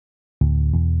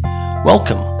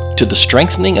Welcome to the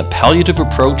Strengthening a Palliative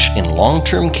Approach in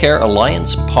Long-Term Care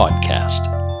Alliance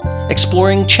podcast,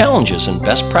 exploring challenges and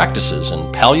best practices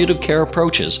in palliative care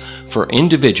approaches for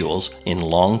individuals in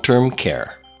long-term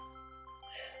care.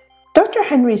 Dr.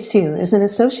 Henry Sue is an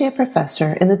associate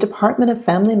professor in the Department of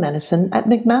Family Medicine at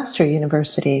McMaster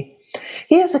University.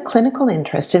 He has a clinical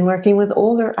interest in working with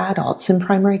older adults in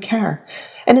primary care,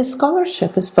 and his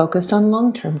scholarship is focused on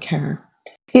long-term care.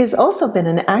 He has also been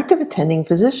an active attending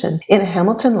physician in a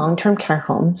Hamilton long-term care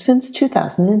home since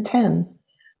 2010.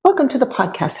 Welcome to the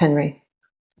podcast, Henry.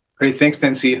 Great. Thanks,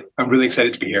 Nancy. I'm really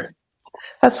excited to be here.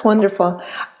 That's wonderful.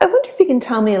 I wonder if you can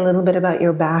tell me a little bit about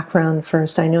your background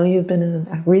first. I know you've been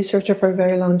a researcher for a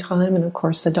very long time and, of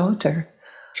course, a doctor.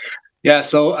 Yeah,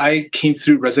 so I came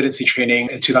through residency training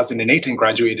in 2008 and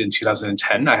graduated in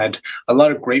 2010. I had a lot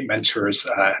of great mentors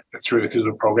through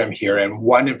the program here, and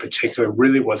one in particular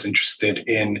really was interested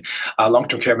in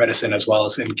long-term care medicine as well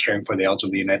as in caring for the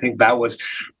elderly. And I think that was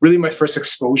really my first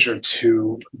exposure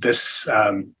to this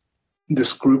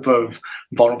group of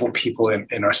vulnerable people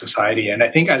in our society. And I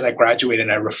think as I graduated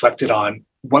and I reflected on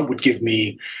what would give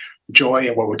me joy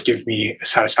and what would give me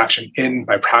satisfaction in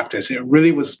my practice, it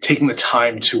really was taking the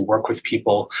time to work with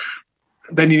people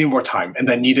that needed more time and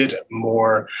that needed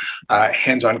more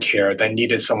hands-on care, that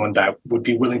needed someone that would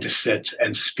be willing to sit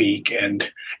and speak and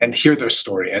hear their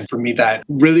story. And for me, that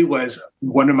really was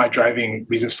one of my driving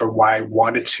reasons for why I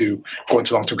wanted to go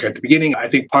into long-term care at the beginning. I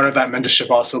think part of that mentorship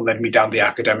also led me down the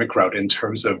academic route in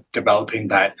terms of developing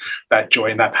that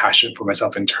joy and that passion for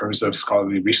myself in terms of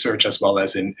scholarly research as well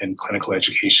as in clinical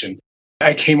education.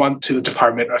 I came on to the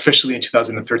department officially in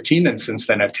 2013, and since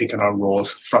then I've taken on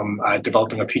roles from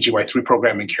developing a PGY3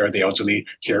 program in care of the elderly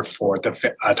here for the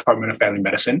Department of Family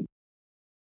Medicine.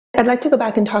 I'd like to go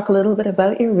back and talk a little bit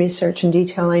about your research in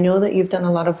detail. I know that you've done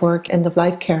a lot of work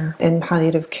end-of-life care and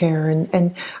palliative care, and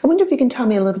I wonder if you can tell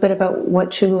me a little bit about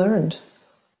what you learned.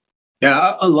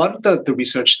 Yeah, a lot of the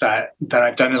research that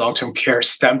I've done in long-term care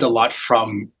stemmed a lot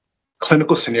from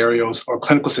clinical scenarios or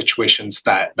clinical situations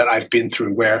that I've been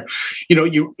through where,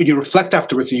 you reflect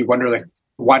afterwards and you wonder, like,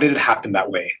 why did it happen that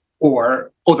way?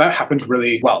 Or, oh, that happened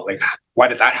really well. Like, why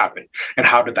did that happen? And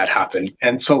how did that happen?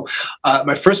 And so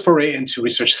my first foray into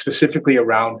research specifically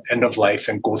around end of life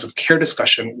and goals of care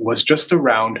discussion was just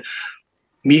around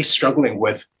me struggling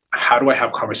with, how do I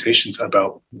have conversations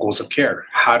about goals of care?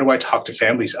 How do I talk to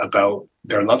families about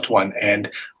their loved one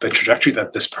and the trajectory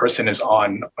that this person is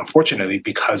on, unfortunately,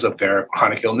 because of their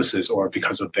chronic illnesses or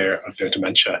because of their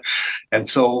dementia? And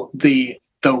so the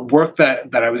work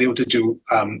that I was able to do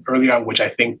early on, which I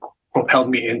think propelled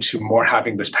me into more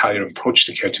having this palliative approach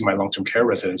to care to my long-term care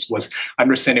residents, was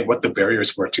understanding what the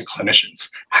barriers were to clinicians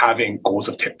having goals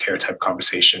of care type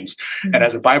conversations. Mm-hmm. And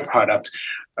as a byproduct,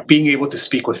 being able to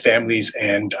speak with families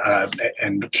and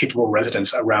capable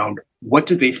residents around what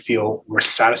did they feel were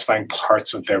satisfying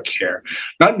parts of their care,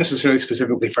 not necessarily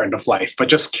specifically for end of life, but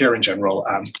just care in general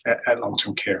at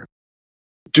long-term care.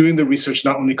 Doing the research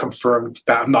not only confirmed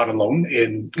that I'm not alone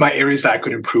in my areas that I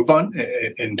could improve on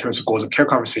in terms of goals of care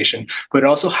conversation, but it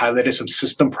also highlighted some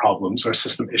system problems or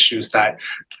system issues that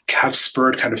have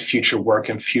spurred kind of future work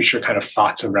and future kind of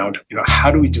thoughts around,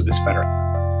 how do we do this better?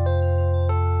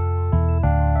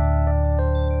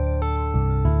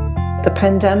 The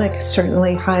pandemic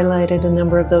certainly highlighted a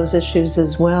number of those issues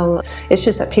as well,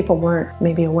 issues that people weren't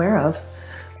maybe aware of.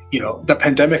 The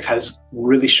pandemic has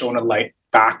really shown a light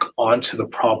back onto the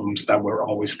problems that were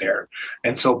always there.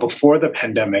 And so before the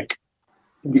pandemic,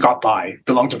 we got by,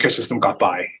 the long-term care system got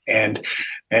by. And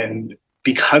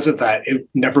because of that, it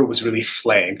never was really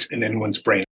flagged in anyone's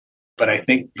brain. But I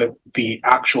think that the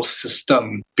actual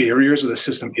system barriers or the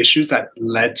system issues that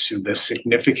led to this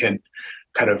significant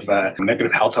kind of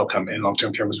negative health outcome in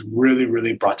long-term care was really,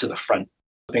 really brought to the front.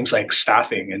 Things like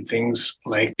staffing and things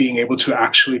like being able to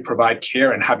actually provide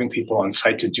care and having people on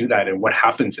site to do that, and what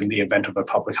happens in the event of a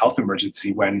public health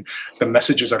emergency when the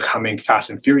messages are coming fast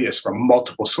and furious from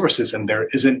multiple sources and there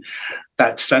isn't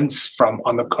that sense from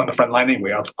on the front line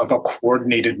anyway of a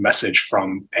coordinated message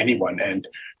from anyone. And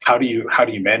how do you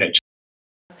manage?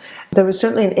 There was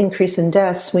certainly an increase in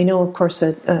deaths. We know, of course,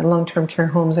 that long-term care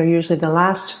homes are usually the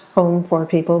last home for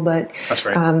people, but that's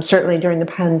right. Certainly during the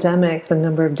pandemic, the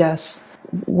number of deaths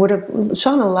would have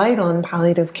shone a light on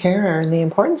palliative care and the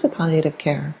importance of palliative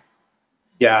care.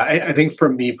 Yeah, I think for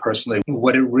me personally,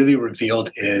 what it really revealed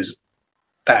is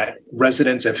that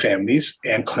residents and families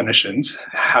and clinicians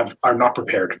are not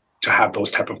prepared to have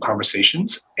those type of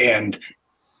conversations. And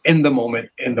in the moment,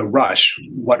 in the rush,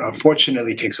 what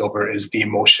unfortunately takes over is the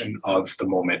emotion of the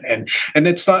moment. And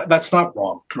that's not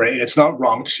wrong, right? It's not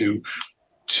wrong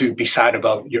to be sad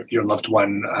about your loved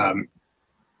one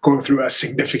going through a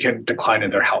significant decline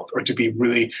in their health or to be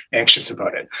really anxious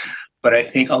about it. But I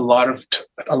think a lot of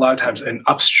times an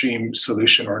upstream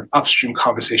solution or an upstream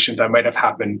conversation that might have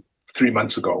happened 3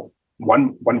 months ago,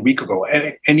 one week ago,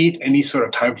 any sort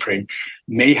of time frame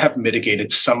may have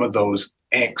mitigated some of those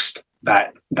angst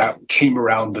that came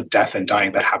around the death and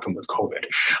dying that happened with COVID.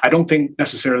 I don't think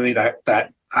necessarily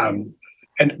that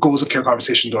and goals of care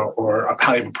conversations or a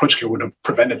palliative approach care would have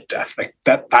prevented death. Like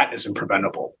that isn't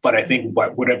preventable. But I think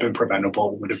what would have been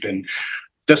preventable would have been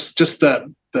just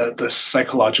the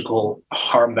psychological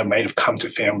harm that might have come to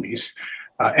families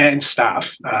and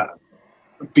staff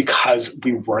because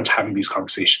we weren't having these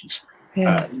conversations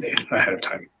ahead of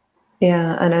time.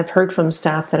 Yeah, and I've heard from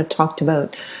staff that have talked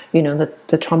about,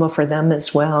 the trauma for them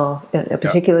as well,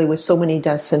 particularly with so many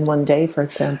deaths in one day, for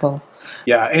example.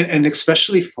 Yeah, and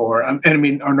especially for, and I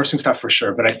mean, our nursing staff for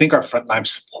sure, but I think our frontline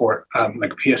support,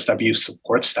 like PSW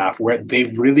support staff, where they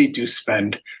really do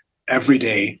spend every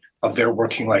day of their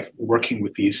working life working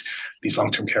with these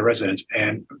long-term care residents,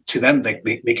 and to them,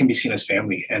 they can be seen as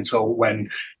family. And so when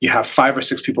you have 5 or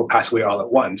 6 people pass away all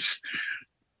at once,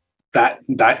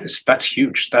 that's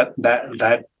huge.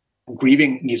 That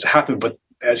grieving needs to happen, but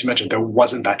as you mentioned, there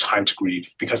wasn't that time to grieve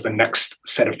because the next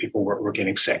set of people were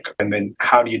getting sick. And then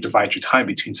how do you divide your time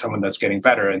between someone that's getting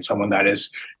better and someone that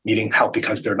is needing help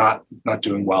because they're not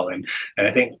doing well? And I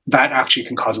think that actually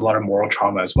can cause a lot of moral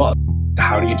trauma as well.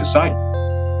 How do you decide?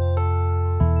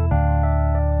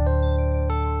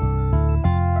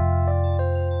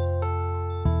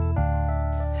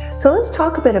 So let's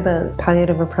talk a bit about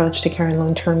palliative approach to care and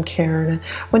long-term care. And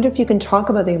I wonder if you can talk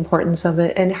about the importance of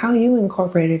it and how you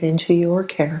incorporate it into your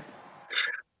care.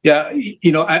 Yeah,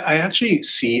 I actually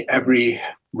see every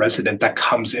resident that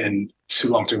comes in to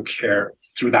long-term care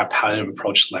through that palliative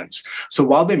approach lens. So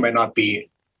while they might not be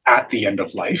at the end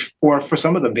of life, or for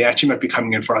some of them, they actually might be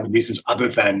coming in for other reasons other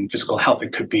than physical health.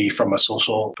 It could be from a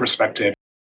social perspective.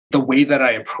 The way that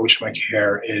I approach my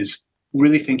care is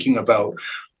really thinking about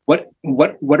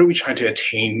what are we trying to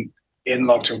attain in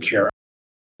long-term care?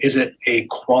 Is it a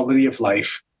quality of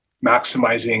life,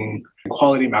 maximizing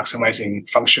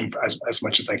function as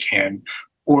much as I can?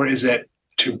 Or is it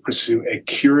to pursue a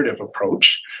curative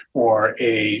approach or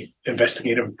a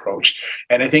investigative approach?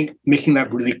 And I think making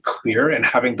that really clear and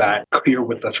having that clear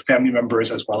with the family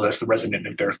members as well as the resident,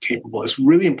 if they're capable, is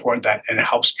really important, and it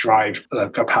helps drive a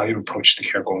palliative approach to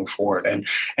care going forward. And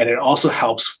it also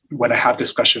helps when I have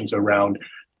discussions around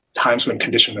times when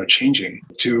conditions are changing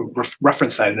to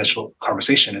reference that initial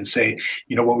conversation and say,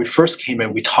 when we first came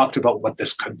in, we talked about what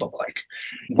this could look like.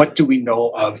 What do we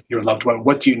know of your loved one?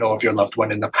 What do you know of your loved one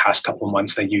in the past couple of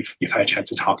months that you've had a chance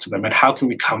to talk to them? And how can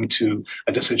we come to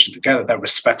a decision together that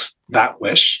respects that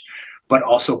wish, but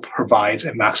also provides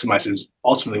and maximizes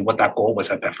ultimately what that goal was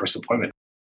at that first appointment?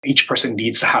 Each person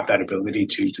needs to have that ability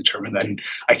to determine that. And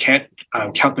I can't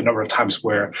count the number of times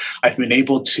where I've been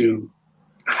able to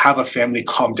have a family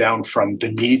calm down from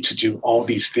the need to do all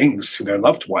these things to their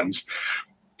loved ones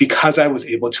because I was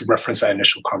able to reference that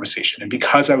initial conversation and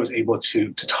because I was able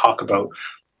to talk about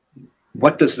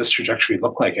what does this trajectory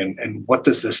look like and what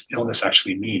does this illness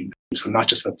actually mean? So not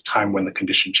just at the time when the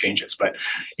condition changes, but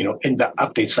in the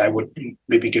updates that I would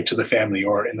maybe give to the family,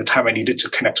 or in the time I needed to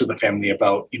connect with the family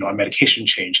about a medication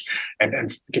change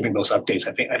and giving those updates.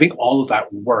 I think all of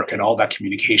that work and all that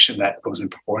communication that goes in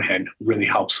beforehand really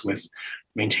helps with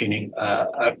maintaining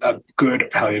a good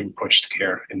palliative approach to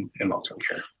care in long-term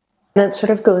care. That sort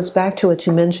of goes back to what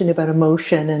you mentioned about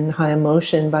emotion and high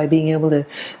emotion, by being able to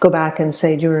go back and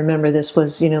say, do you remember this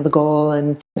was, the goal,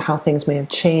 and how things may have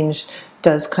changed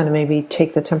does kind of maybe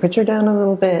take the temperature down a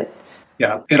little bit.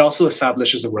 Yeah, it also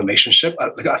establishes a relationship,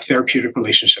 like a therapeutic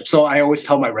relationship. So I always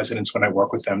tell my residents when I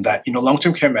work with them that,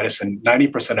 long-term care medicine,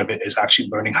 90% of it is actually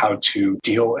learning how to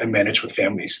deal and manage with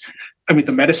families. I mean,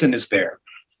 the medicine is there,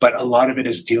 but a lot of it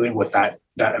is dealing with that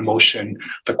emotion,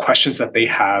 the questions that they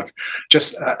have,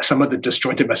 just some of the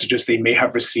disjointed messages they may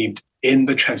have received in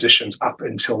the transitions up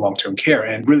until long-term care.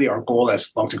 And really our goal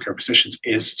as long-term care physicians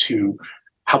is to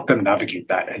help them navigate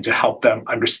that and to help them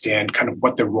understand kind of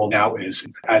what their role now is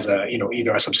as a,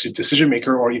 either a substitute decision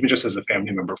maker or even just as a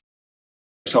family member.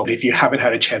 So if you haven't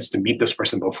had a chance to meet this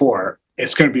person before,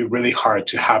 it's going to be really hard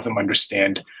to have them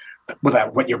understand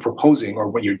that what you're proposing or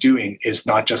what you're doing is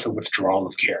not just a withdrawal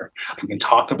of care. We can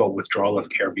talk about withdrawal of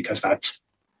care because that's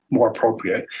more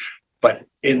appropriate. But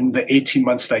in the 18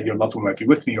 months that your loved one might be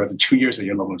with me, or the 2 years that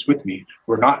your loved one's with me,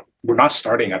 we're not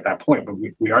starting at that point, but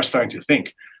we are starting to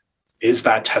think, is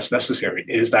that test necessary?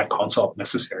 Is that consult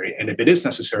necessary? And if it is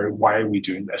necessary, why are we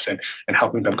doing this? And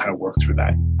helping them kind of work through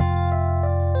that.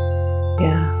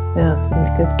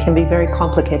 Yeah, it can be very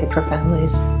complicated for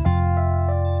families.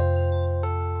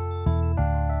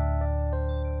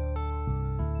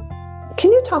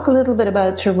 talk a little bit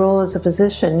about your role as a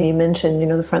physician? You mentioned,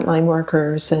 the frontline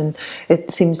workers, and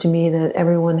it seems to me that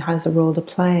everyone has a role to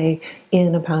play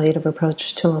in a palliative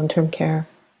approach to long-term care.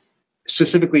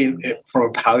 Specifically from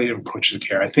a palliative approach to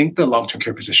care, I think the long-term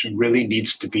care physician really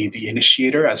needs to be the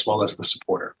initiator as well as the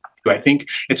supporter. I think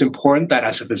it's important that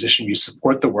as a physician, you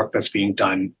support the work that's being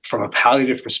done from a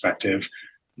palliative perspective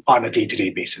on a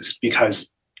day-to-day basis.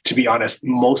 Because to be honest,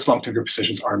 most long-term care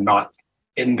physicians are not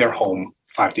in their home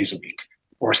 5 days a week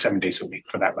or 7 days a week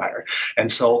for that matter.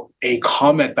 And so a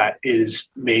comment that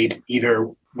is made either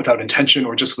without intention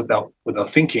or just without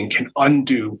thinking can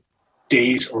undo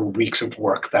days or weeks of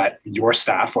work that your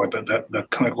staff or the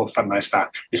clinical frontline staff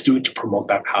is doing to promote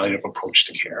that palliative approach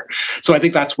to care. So I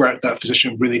think that's where the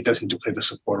physician really does need to play the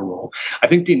supporter role. I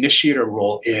think the initiator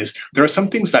role is there are some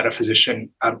things that a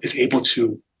physician is able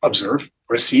to observe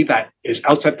or see that is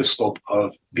outside the scope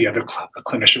of the other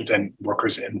clinicians and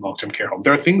workers in long-term care home.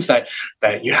 There are things that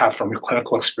you have from your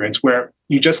clinical experience where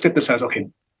you just get the sense, okay,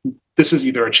 this is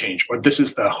either a change or this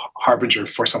is the harbinger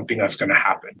for something that's going to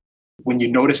happen. When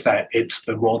you notice that, it's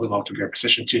the role of the long-term care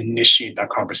physician to initiate that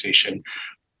conversation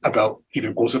about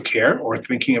either goals of care or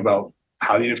thinking about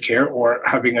palliative care or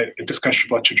having a discussion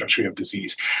about trajectory of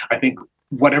disease. I think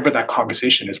whatever that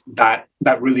conversation is, that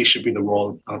really should be the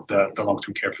role of the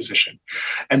long-term care physician.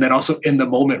 And then also in the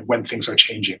moment when things are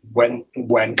changing, when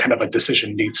kind of a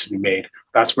decision needs to be made,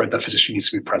 that's where the physician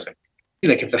needs to be present.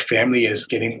 Like if the family is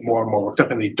getting more and more worked up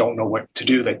and they don't know what to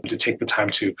do, like to take the time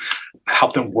to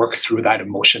help them work through that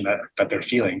emotion that they're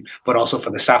feeling, but also for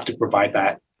the staff to provide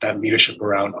that leadership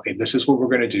around, okay, this is what we're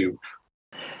going to do.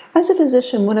 As a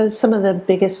physician, what are some of the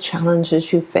biggest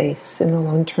challenges you face in the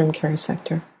long-term care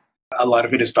sector? A lot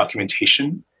of it is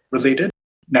documentation related.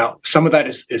 Now, some of that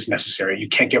is necessary. You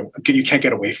can't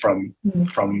get away from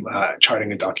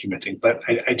charting and documenting, but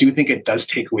I do think it does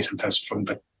take away sometimes from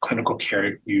the clinical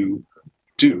care you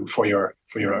do for your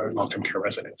long-term care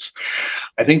residents.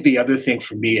 I think the other thing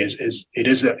for me is it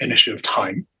is an issue of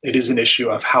time. It is an issue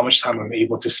of how much time I'm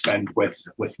able to spend with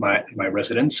my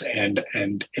residents and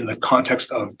in the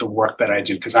context of the work that I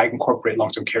do, because I incorporate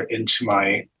long-term care into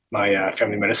my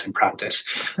family medicine practice,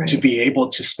 right, to be able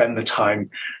to spend the time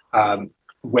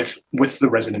with the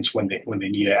residents when they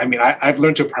need it. I mean, I've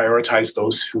learned to prioritize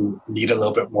those who need a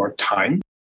little bit more time.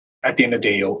 At the end of the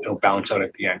day, it'll balance out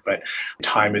at the end, but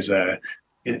time is a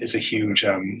huge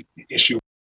issue.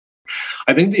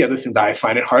 I think the other thing that I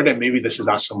find it hard, and maybe this is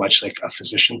not so much like a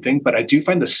physician thing, but I do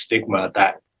find the stigma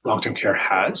that long-term care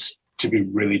has to be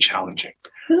really challenging.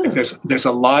 Like there's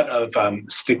a lot of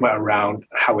stigma around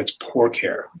how it's poor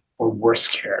care or worse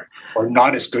care or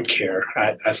not as good care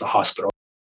as the hospital.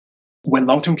 When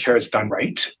long-term care is done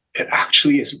right, it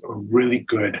actually is a really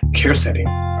good care setting.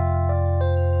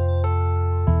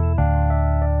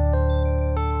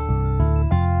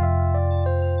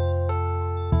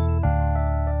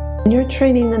 You're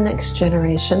training the next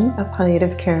generation of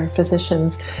palliative care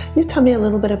physicians. Can you tell me a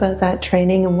little bit about that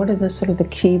training and what are the sort of the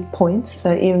key points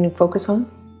that you focus on?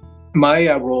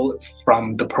 My role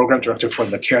from the program director for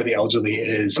the care of the elderly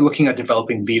is looking at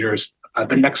developing leaders,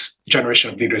 the next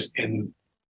generation of leaders in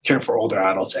care for older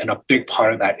adults. And a big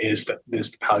part of that is the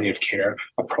palliative care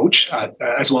approach,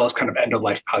 as well as kind of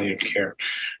end-of-life palliative care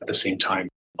at the same time.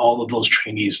 All of those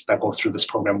trainees that go through this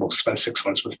program will spend 6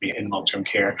 months with me in long-term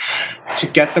care to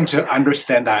get them to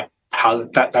understand that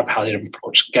palliative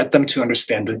approach, get them to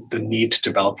understand the need to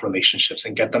develop relationships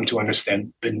and get them to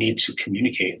understand the need to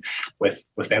communicate with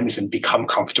families and become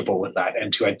comfortable with that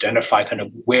and to identify kind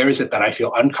of where is it that I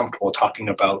feel uncomfortable talking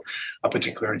about a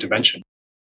particular intervention.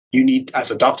 You need, as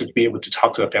a doctor, to be able to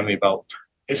talk to a family about,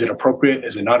 is it appropriate?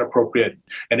 Is it not appropriate?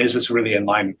 And is this really in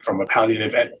line from a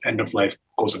palliative end-of-life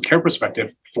goals of care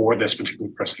perspective for this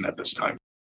particular person at this time?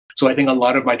 So I think a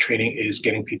lot of my training is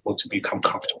getting people to become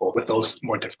comfortable with those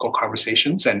more difficult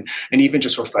conversations and even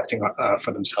just reflecting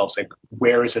for themselves, like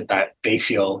where is it that they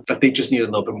feel that they just need a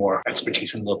little bit more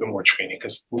expertise and a little bit more training?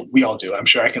 Because we all do. I'm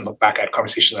sure I can look back at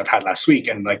conversations I've had last week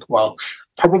and like, well,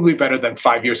 probably better than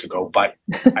 5 years ago. But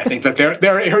I think that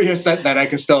there are areas that I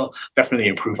can still definitely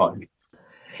improve on.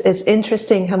 It's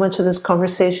interesting how much of this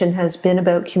conversation has been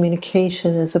about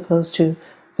communication as opposed to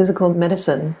physical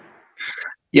medicine.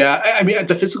 Yeah, I mean,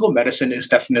 the physical medicine is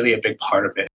definitely a big part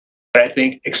of it. But I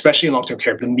think, especially in long-term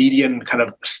care, the median kind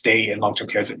of stay in long-term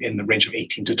care is in the range of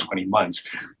 18 to 20 months.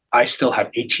 I still have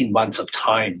 18 months of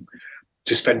time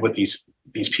to spend with these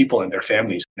people and their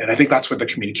families. And I think that's where the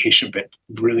communication bit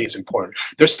really is important.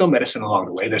 There's still medicine along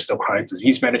the way. There's still chronic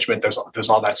disease management. There's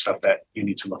all that stuff that you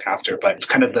need to look after. But it's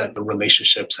kind of the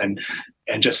relationships and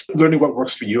just learning what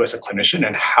works for you as a clinician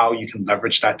and how you can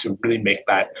leverage that to really make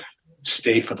that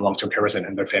stay for the long-term care resident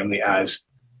and their family as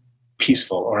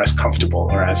peaceful or as comfortable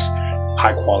or as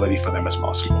high quality for them as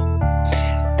possible.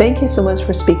 Thank you so much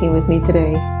for speaking with me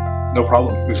today. No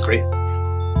problem. It was great.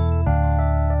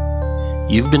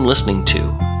 You've been listening to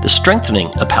the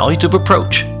Strengthening a Palliative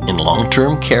Approach in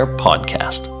Long-Term Care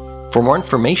podcast. For more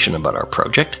information about our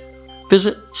project,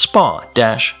 visit spa-ltc.ca.